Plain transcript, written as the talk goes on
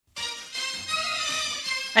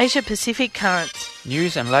Asia-Pacific Currents.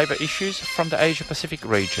 News and labour issues from the Asia-Pacific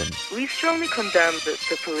region. We strongly condemn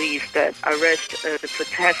the police that arrest the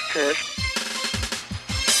protesters.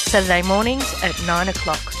 Saturday mornings at 9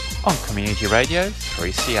 o'clock. On Community Radio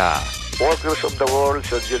 3CR. Workers of the world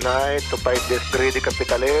should unite to fight this greedy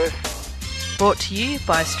capitalists. Brought to you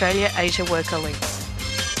by Australia-Asia Worker Links.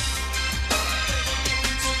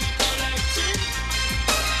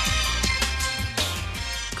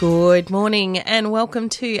 Good morning and welcome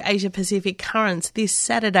to Asia Pacific Currents this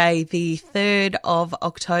Saturday, the 3rd of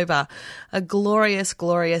October. A glorious,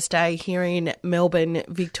 glorious day here in Melbourne,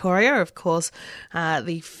 Victoria. Of course,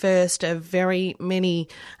 the first of very many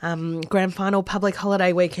grand final public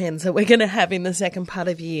holiday weekends that we're going to have in the second part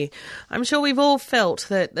of the year. I'm sure we've all felt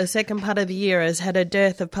that the second part of the year has had a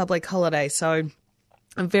dearth of public holidays, so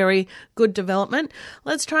a very good development.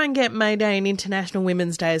 Let's try and get May Day and International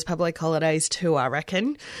Women's Day as public holidays too, I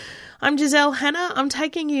reckon. I'm Giselle Hanna. I'm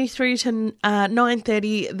taking you through to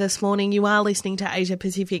 9:30 this morning. You are listening to Asia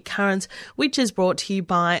Pacific Currents, which is brought to you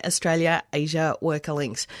by Australia-Asia Worker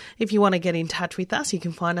Links. If you want to get in touch with us, you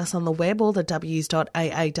can find us on the web, all the w's.aawl.org.au.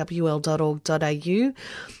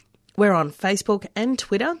 We're on Facebook and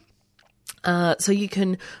Twitter. So you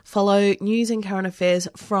can follow news and current affairs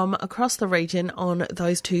from across the region on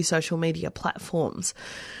those two social media platforms.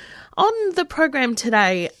 On the program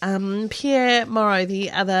today, Pierre Morrow, the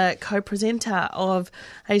other co-presenter of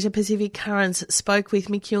Asia Pacific Currents, spoke with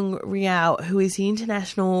Mikyung Ryao, who is the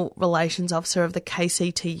International Relations Officer of the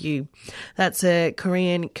KCTU. That's a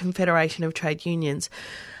Korean Confederation of Trade Unions.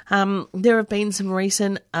 There have been some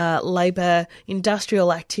recent labour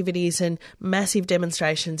industrial activities and massive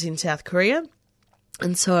demonstrations in South Korea.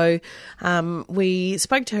 And so we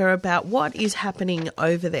spoke to her about what is happening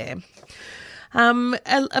over there.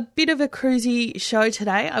 A bit of a cruisy show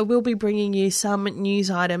today. I will be bringing you some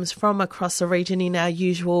news items from across the region in our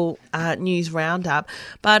usual news roundup,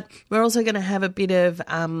 but we're also going to have a bit of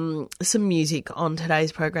some music on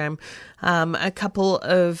today's program. A couple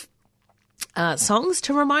of songs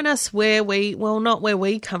to remind us not where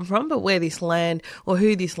we come from, but where this land or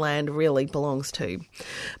who this land really belongs to.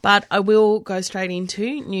 But I will go straight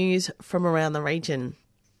into news from around the region.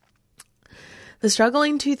 The struggle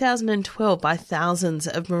in 2012 by thousands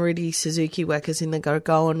of Maruti Suzuki workers in the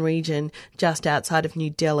Gurgaon region just outside of New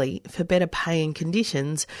Delhi for better pay and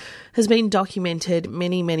conditions has been documented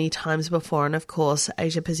many, many times before, and of course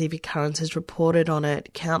Asia Pacific Currents has reported on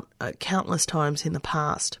it countless times in the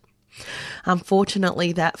past.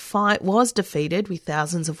 Unfortunately, that fight was defeated with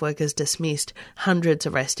thousands of workers dismissed, hundreds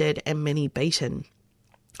arrested and many beaten.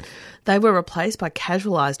 They were replaced by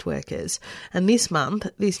casualised workers, and this month,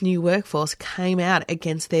 this new workforce came out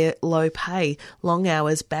against their low pay, long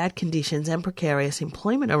hours, bad conditions and precarious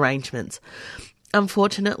employment arrangements.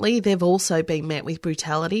 Unfortunately, they've also been met with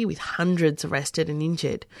brutality, with hundreds arrested and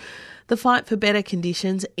injured. The fight for better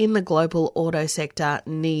conditions in the global auto sector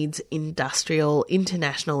needs international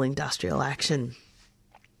industrial action.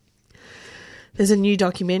 There's a new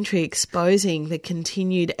documentary exposing the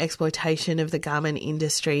continued exploitation of the garment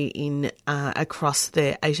industry across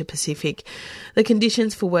the Asia Pacific. The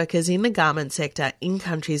conditions for workers in the garment sector in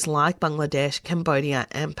countries like Bangladesh, Cambodia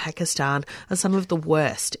and Pakistan are some of the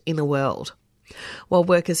worst in the world. While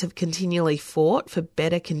workers have continually fought for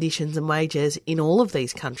better conditions and wages in all of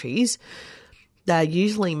these countries, they are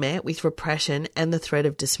usually met with repression and the threat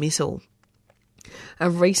of dismissal. A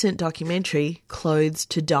recent documentary, Clothes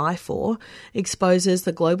to Die For, exposes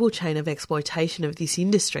the global chain of exploitation of this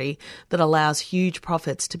industry that allows huge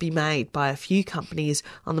profits to be made by a few companies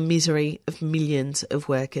on the misery of millions of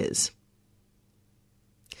workers.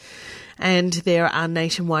 And there are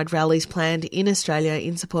nationwide rallies planned in Australia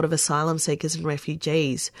in support of asylum seekers and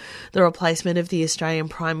refugees. The replacement of the Australian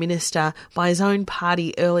Prime Minister by his own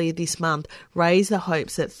party earlier this month raised the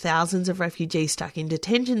hopes that thousands of refugees stuck in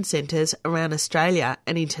detention centres around Australia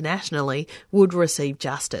and internationally would receive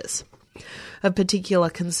justice. Of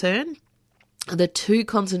particular concern, the two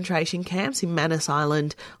concentration camps in Manus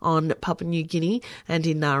Island on Papua New Guinea and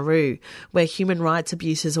in Nauru, where human rights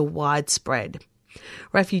abuses are widespread.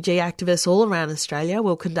 Refugee activists all around Australia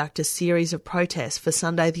will conduct a series of protests for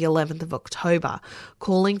Sunday the 11th of October,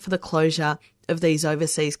 calling for the closure of these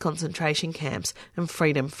overseas concentration camps and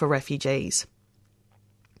freedom for refugees.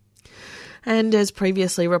 And as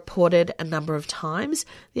previously reported a number of times,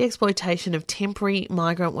 the exploitation of temporary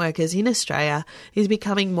migrant workers in Australia is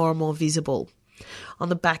becoming more and more visible. On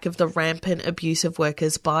the back of the rampant abuse of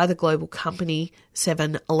workers by the global company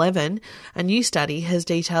 7-Eleven, a new study has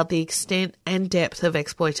detailed the extent and depth of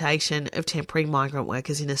exploitation of temporary migrant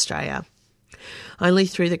workers in Australia. Only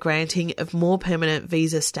through the granting of more permanent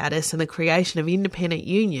visa status and the creation of independent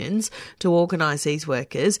unions to organise these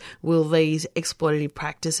workers will these exploitative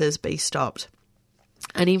practices be stopped.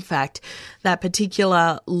 And in fact, that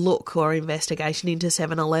particular look or investigation into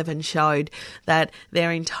 7-Eleven showed that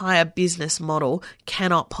their entire business model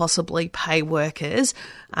cannot possibly pay workers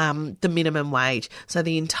the minimum wage. So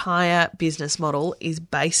the entire business model is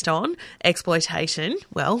based on exploitation.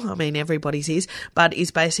 Well, I mean, everybody's is, but is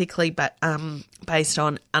basically based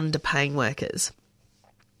on underpaying workers.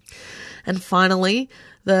 And finally,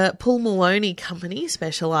 the Pulmuone company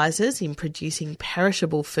specialises in producing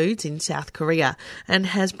perishable foods in South Korea and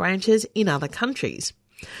has branches in other countries.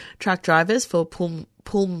 Truck drivers for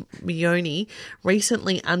Pulmuone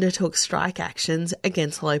recently undertook strike actions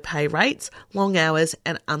against low pay rates, long hours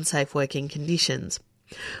and unsafe working conditions.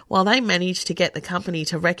 While they managed to get the company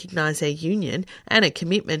to recognise their union and a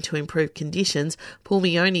commitment to improve conditions,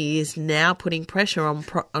 Pulmuone is now putting pressure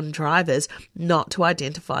on drivers not to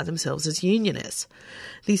identify themselves as unionists.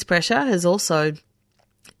 This pressure has also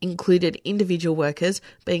included individual workers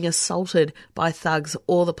being assaulted by thugs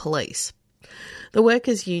or the police. The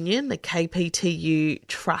workers' union, the KPTU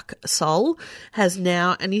Truck Sol, has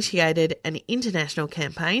now initiated an international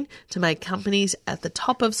campaign to make companies at the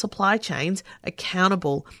top of supply chains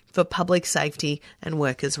accountable for public safety and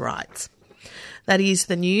workers' rights. That is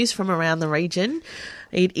the news from around the region.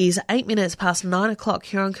 It is 8 minutes past 9 o'clock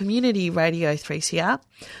here on Community Radio 3CR.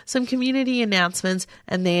 Some community announcements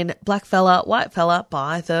and then Black Fella, White Fella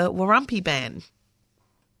by the Warumpi Band.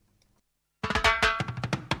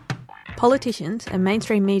 Politicians and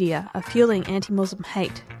mainstream media are fueling anti-Muslim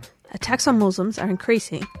hate. Attacks on Muslims are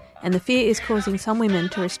increasing, and the fear is causing some women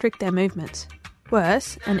to restrict their movements.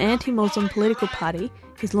 Worse, an anti-Muslim political party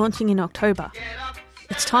is launching in October.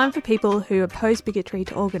 It's time for people who oppose bigotry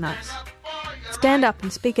to organise. Stand up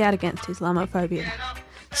and speak out against Islamophobia.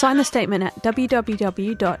 Sign the statement at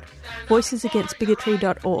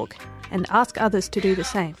www.voicesagainstbigotry.org and ask others to do the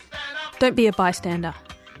same. Don't be a bystander.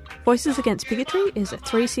 Voices Against Bigotry is a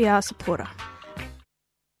 3CR supporter.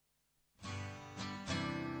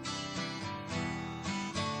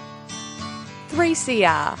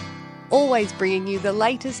 "3CR", always bringing you the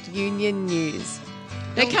latest union news.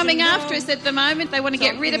 They're coming after us at the moment. They want to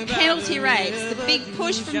get rid of penalty rates, the big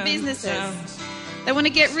push from businesses. They want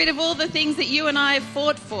to get rid of all the things that you and I have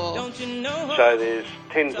fought for. So there's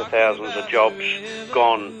tens of thousands of jobs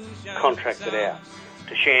gone contracted out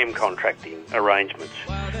to sham contracting arrangements.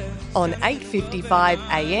 On 8:55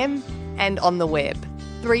 AM and on the web,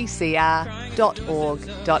 3cr.org.au.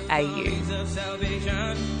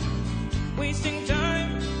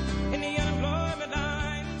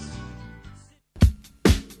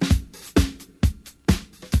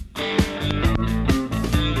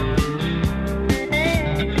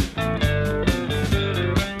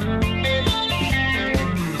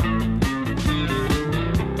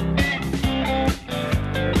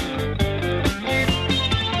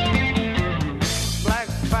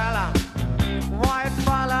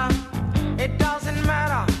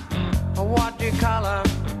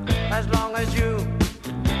 As long as you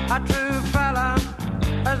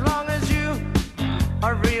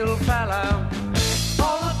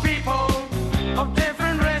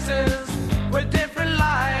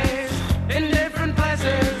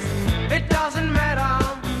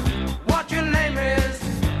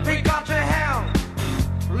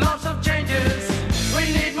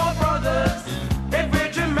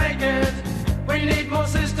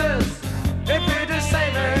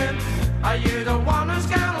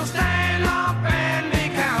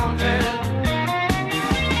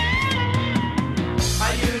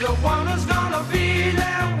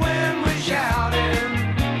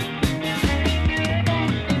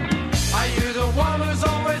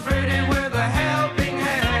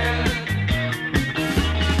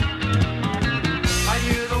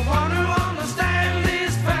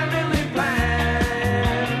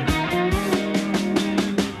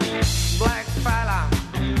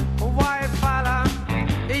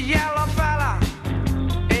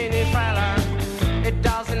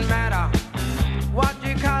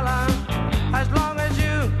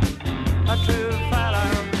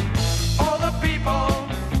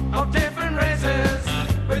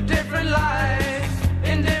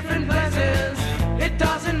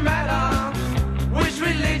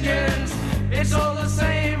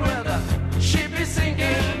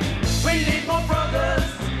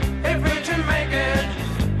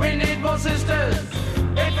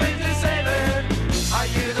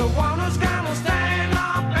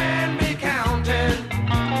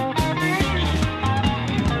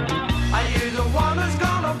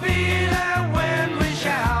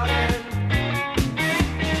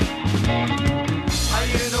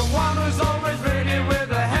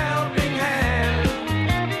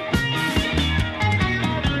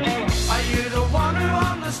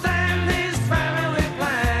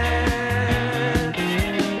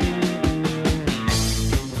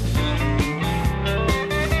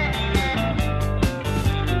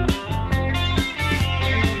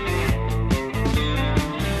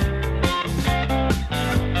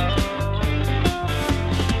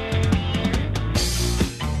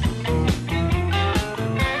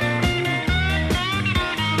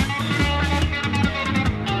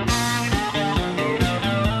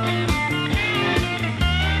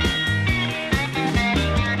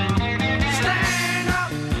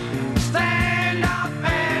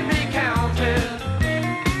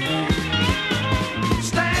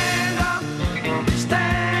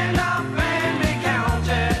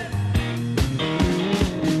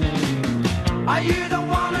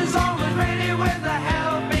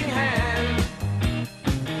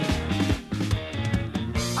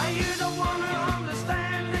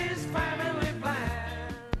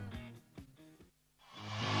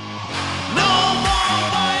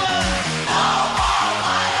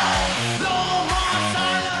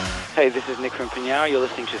Hey, this is Nick from Pinyao. You're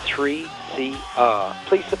listening to 3CR.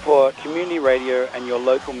 Please support community radio and your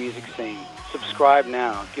local music scene. Subscribe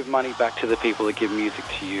now. Give money back to the people that give music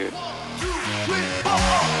to you.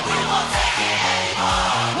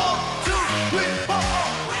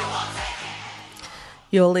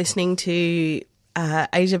 You're listening to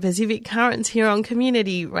Asia Pacific Currents here on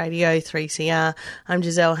Community Radio 3CR. I'm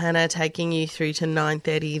Giselle Hanna, taking you through to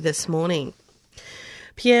 9:30 this morning.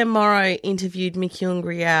 Pierre Morrow interviewed Mikyung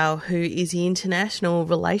Riao, who is the International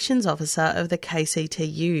Relations Officer of the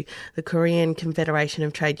KCTU, the Korean Confederation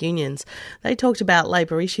of Trade Unions. They talked about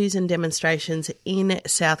labour issues and demonstrations in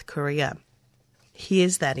South Korea.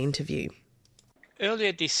 Here's that interview.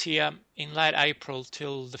 Earlier this year, in late April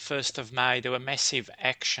till the 1st of May, there were massive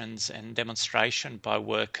actions and demonstration by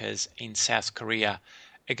workers in South Korea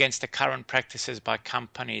against the current practices by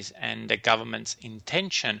companies and the government's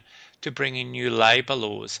intention to bring in new labour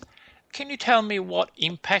laws. Can you tell me what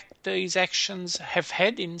impact these actions have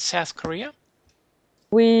had in South Korea?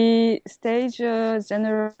 We staged a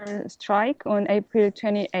general strike on April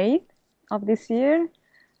 28th of this year,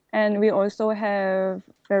 and we also have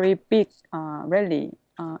very big rally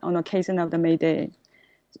on occasion of the May Day.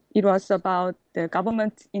 It was about the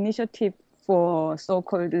government initiative for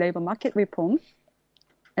so-called labor market reform,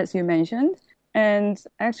 as you mentioned. And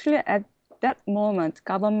actually at that moment,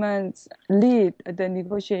 government lead the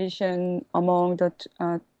negotiation among the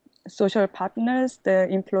social partners, the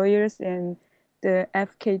employers, and the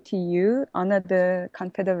FKTU, another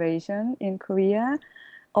confederation in Korea,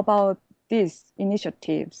 about these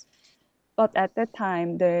initiatives. But at that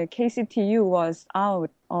time, the KCTU was out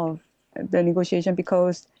of the negotiation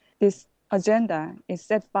because this agenda is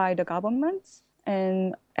set by the government,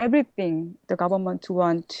 and everything the government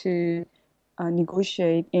want to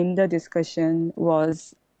negotiate in the discussion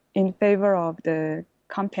was in favor of the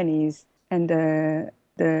companies and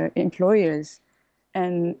the employers,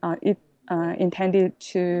 and it intended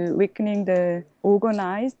to weakening the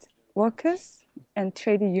organized workers and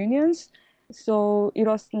trade unions. So it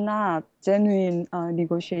was not genuine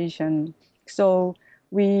negotiation. So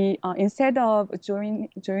we, instead of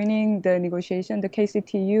joining the negotiation, the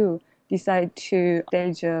KCTU decided to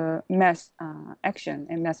stage a mass action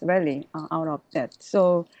and mass rally out of that.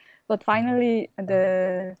 So, but finally,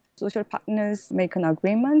 the social partners make an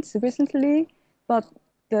agreement recently, but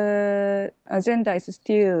the agenda is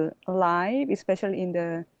still alive, especially in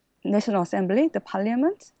the National Assembly, the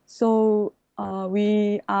Parliament. So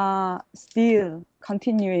we are still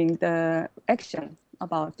continuing the action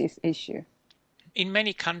about this issue. In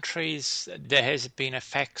many countries, there has been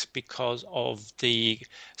effects because of the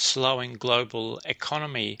slowing global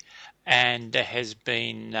economy, and there has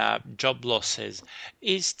been job losses.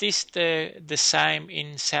 Is this the same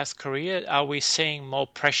in South Korea? Are we seeing more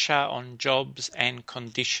pressure on jobs and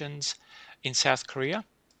conditions in South Korea?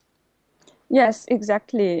 Yes,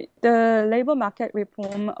 exactly. The labor market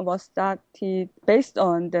reform was started based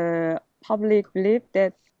on the public belief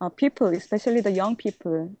that people, especially the young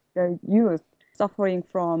people, the youth, suffering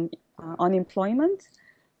from unemployment.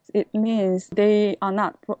 It means they are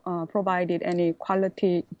not provided any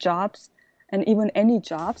quality jobs and even any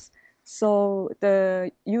jobs. So the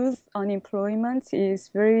youth unemployment is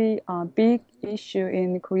very big issue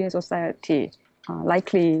in Korean society,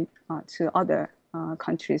 likely to other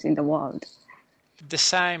countries in the world. The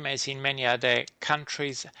same as in many other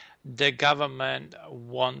countries, the government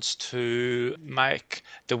wants to make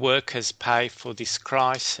the workers pay for this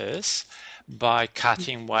crisis by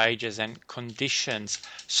cutting wages and conditions.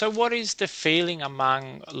 So what is the feeling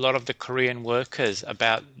among a lot of the Korean workers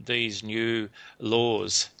about these new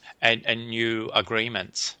laws and new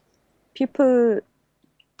agreements? People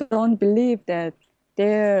don't believe that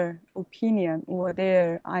their opinion or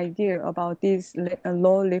their idea about this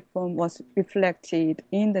law reform was reflected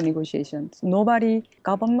in the negotiations. Nobody,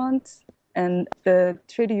 government and the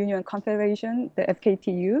Trade Union Confederation, the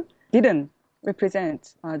FKTU, didn't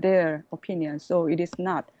represent their opinion. So it is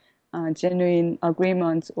not a genuine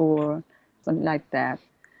agreement or something like that.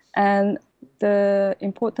 And the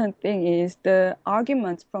important thing is the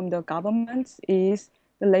argument from the government is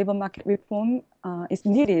the labor market reform is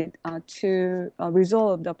needed to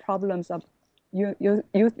resolve the problems of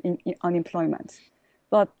youth unemployment.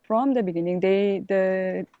 But from the beginning,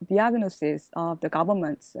 the diagnosis of the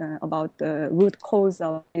government about the root cause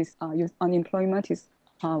of this youth unemployment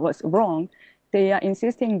was wrong. They are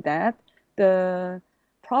insisting that the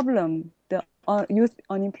problem, the youth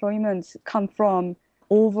unemployment, come from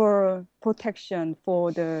overprotection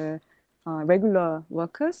for the regular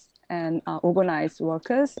workers and organized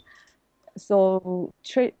workers. So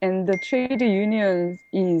the trade union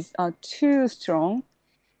is too strong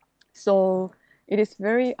So it is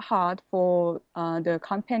very hard for the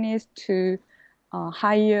companies to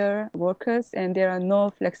hire workers, and there are no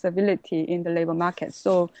flexibility in the labor market.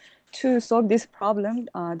 So to solve this problem,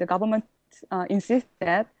 the government insists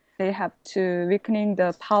that they have to weakening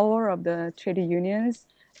the power of the trade unions,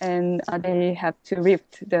 and they have to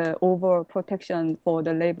lift the overall protection for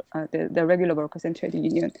the labor, the regular workers and trade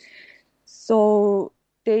union. So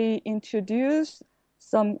they introduce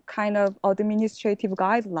some kind of administrative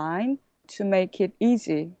guideline to make it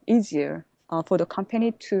easier for the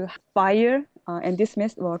company to fire and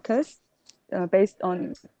dismiss workers based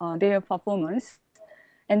on their performance.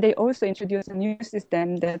 And they also introduced a new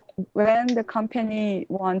system that when the company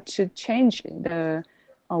wants to change the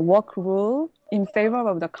work rule in favor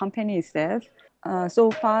of the company itself, so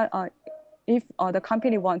far, if the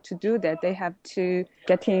company wants to do that, they have to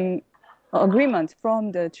getting agreement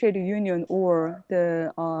from the trade union or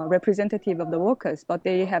the representative of the workers, but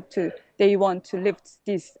they want to lift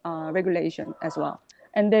this regulation as well.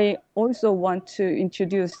 And they also want to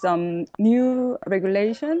introduce some new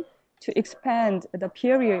regulation to expand the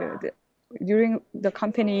period during the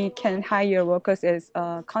company can hire workers as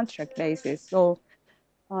a contract basis. So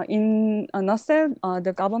in a nutshell,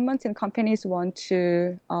 the government and companies want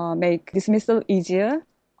to make dismissal easier,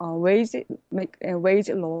 make wage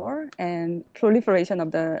lower, and proliferation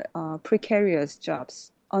of the precarious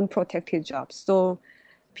jobs, unprotected jobs. So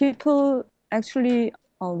people actually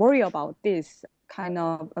worry about this kind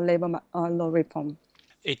of labor law reform.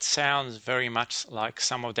 It sounds very much like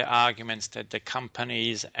some of the arguments that the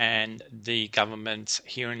companies and the governments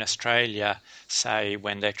here in Australia say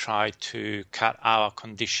when they try to cut our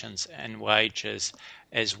conditions and wages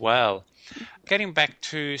as well. Getting back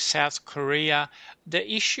to South Korea, the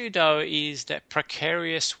issue though is that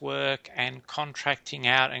precarious work and contracting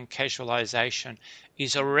out and casualisation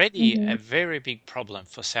is already a very big problem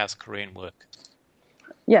for South Korean work.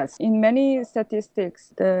 Yes, in many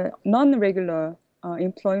statistics, the non-regular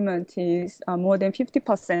employment is more than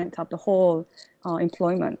 50% of the whole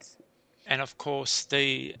employment. And of course,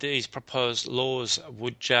 these proposed laws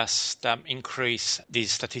would just increase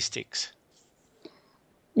these statistics.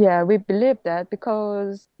 Yeah, we believe that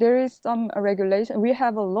because there is some regulation. We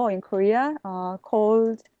have a law in Korea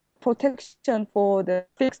called Protection for the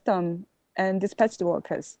Fixed-term and Dispatched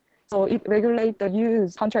Workers. So it regulates the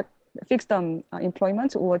use contract fixed-term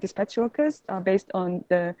employment or dispatch workers based on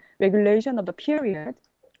the regulation of the period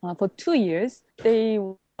for 2 years. They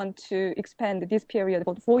want to expand this period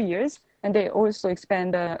for 4 years, and they also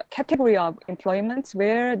expand the category of employments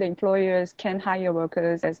where the employers can hire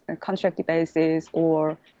workers as a contract basis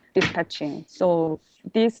or dispatching. So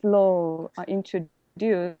this law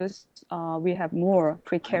introduced, we have more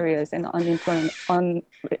precarious and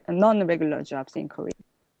non-regular jobs in Korea.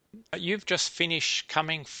 You've just finished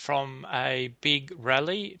coming from a big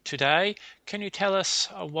rally today. Can you tell us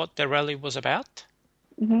what the rally was about?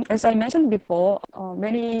 As I mentioned before,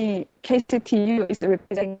 many KCTU is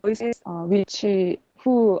representing voices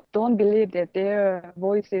who don't believe that their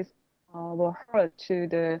voices were heard to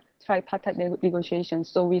the tripartite negotiations.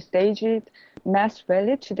 So we staged mass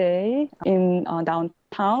rally today in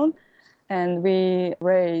downtown, and we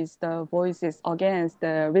raised the voices against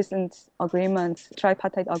the recent agreements,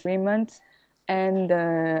 tripartite agreements, and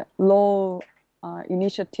the law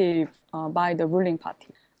initiative by the ruling party.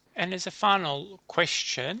 And as a final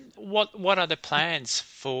question, what are the plans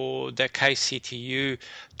for the KCTU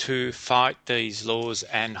to fight these laws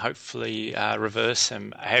and hopefully reverse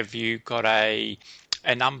them? Have you got a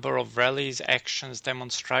number of rallies, actions,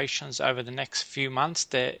 demonstrations over the next few months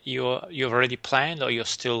that you've already planned, or you're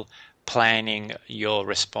still planning your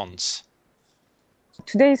response?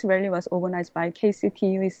 Today's rally was organized by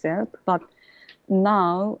KCTU itself, but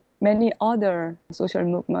now many other social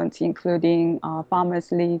movements, including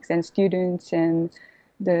farmers' leagues and students and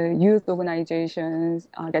the youth organizations,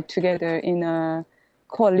 get together in a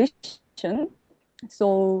coalition.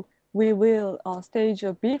 So we will stage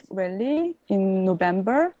a big rally in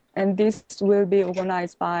November, and this will be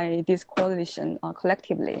organized by this coalition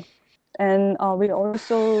collectively. And we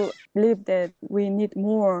also believe that we need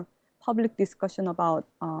more public discussion about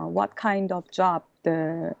what kind of job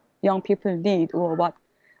the young people need or what.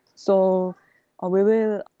 So we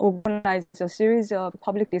will organize a series of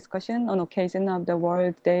public discussion on occasion of the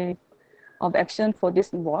World Day of Action for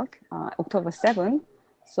Decent Work, October 7th.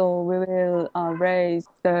 So we will raise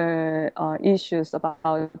the issues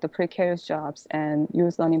about the precarious jobs and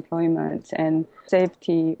youth unemployment and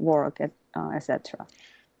safety work, etc.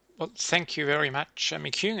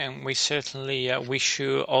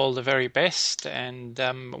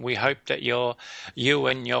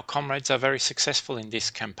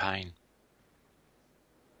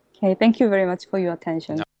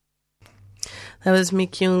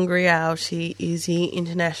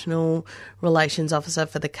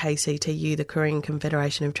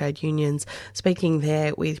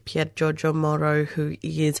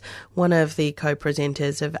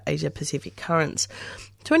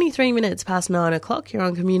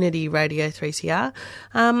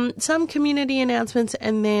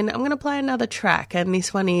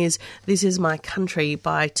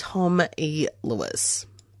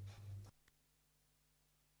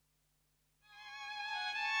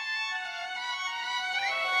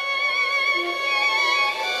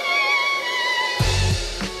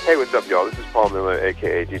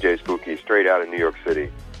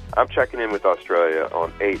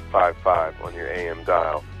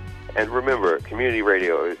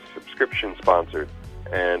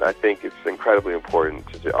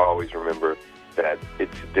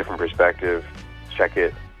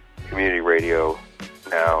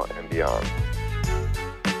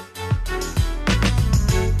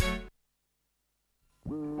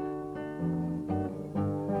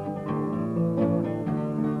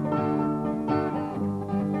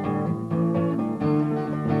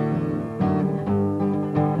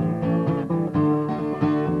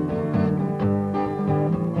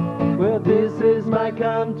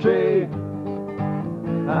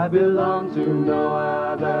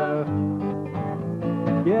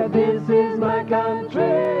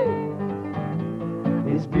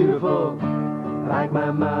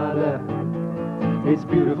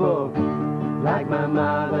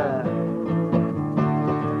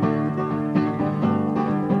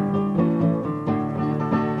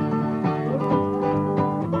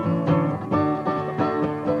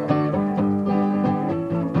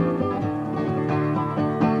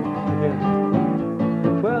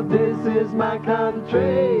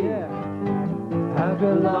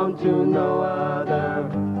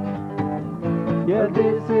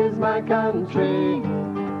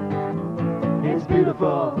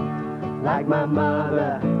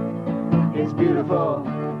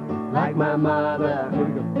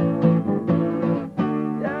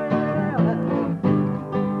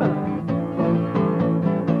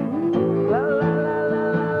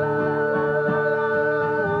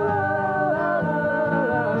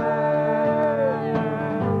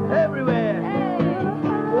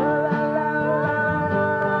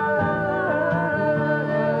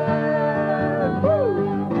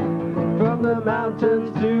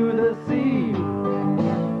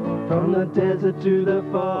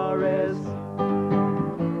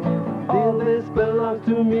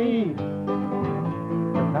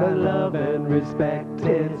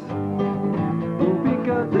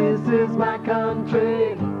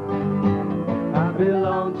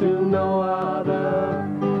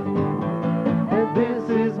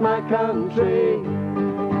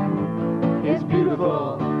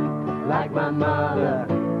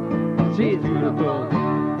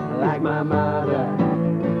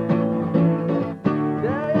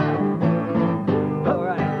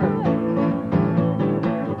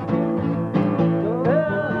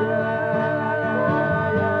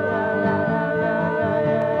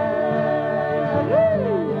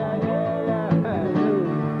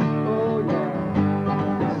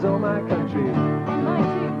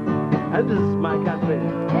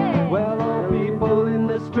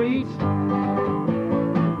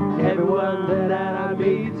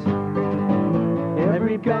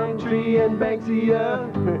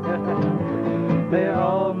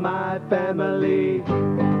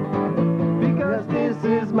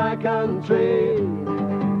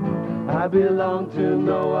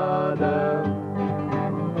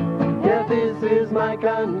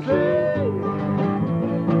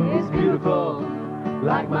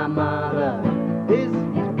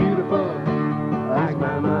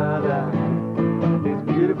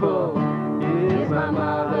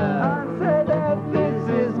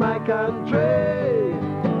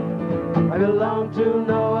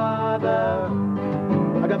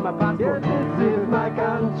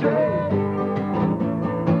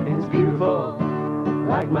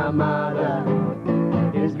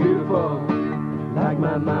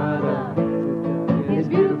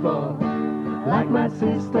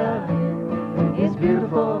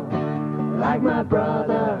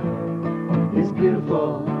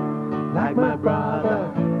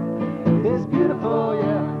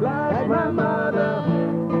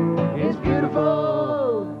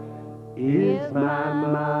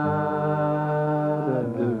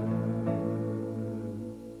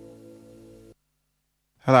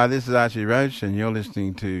 Hello, this is Archie Roach, and you're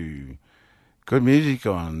listening to good music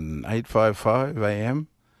on 855 AM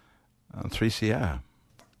on 3CR.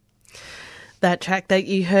 That track that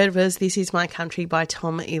you heard was This Is My Country by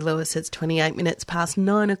Tom E. Lewis. It's 28 minutes past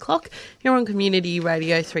 9 o'clock here on Community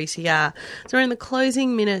Radio 3CR. So in the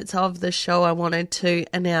closing minutes of the show, I wanted to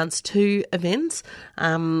announce two events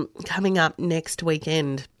coming up next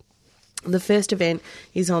weekend. The first event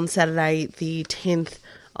is on Saturday, the 10th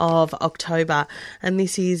of October, and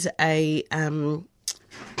this is a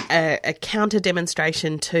counter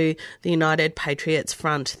demonstration to the United Patriots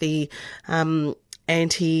Front, the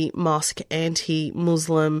anti-mosque,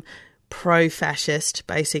 anti-Muslim, pro-fascist,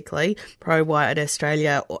 basically, pro-White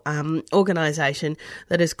Australia organisation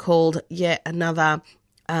that is called yet another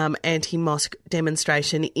anti-mosque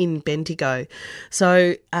demonstration in Bendigo.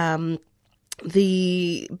 So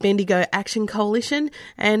the Bendigo Action Coalition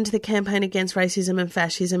and the Campaign Against Racism and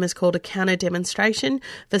Fascism has called a counter demonstration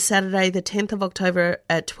for Saturday the 10th of October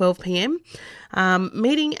at 12 p.m.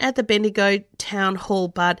 Meeting at the Bendigo Town Hall,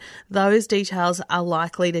 but those details are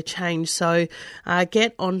likely to change. So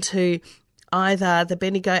get onto either the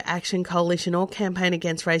Bendigo Action Coalition or Campaign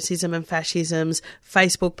Against Racism and Fascism's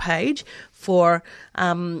Facebook page for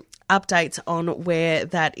updates on where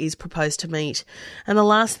that is proposed to meet. And the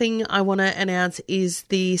last thing I want to announce is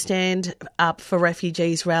the Stand Up for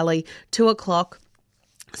Refugees rally, 2 o'clock.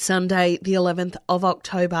 Sunday, the 11th of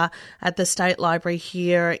October at the State Library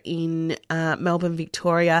here in Melbourne,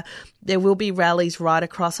 Victoria. There will be rallies right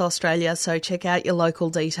across Australia, so check out your local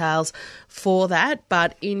details for that.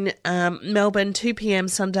 But in Melbourne, 2 p.m.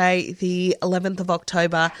 Sunday, the 11th of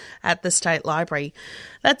October at the State Library.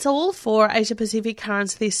 That's all for Asia Pacific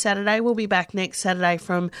Currents this Saturday. We'll be back next Saturday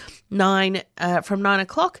from 9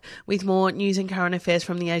 o'clock with more news and current affairs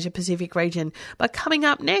from the Asia Pacific region. But coming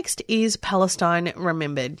up next is Palestine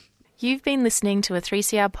Remembered. You've been listening to a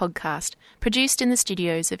 3CR podcast produced in the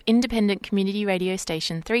studios of independent community radio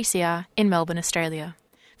station 3CR in Melbourne, Australia.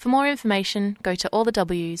 For more information, go to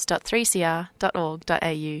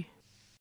allthews.3cr.org.au.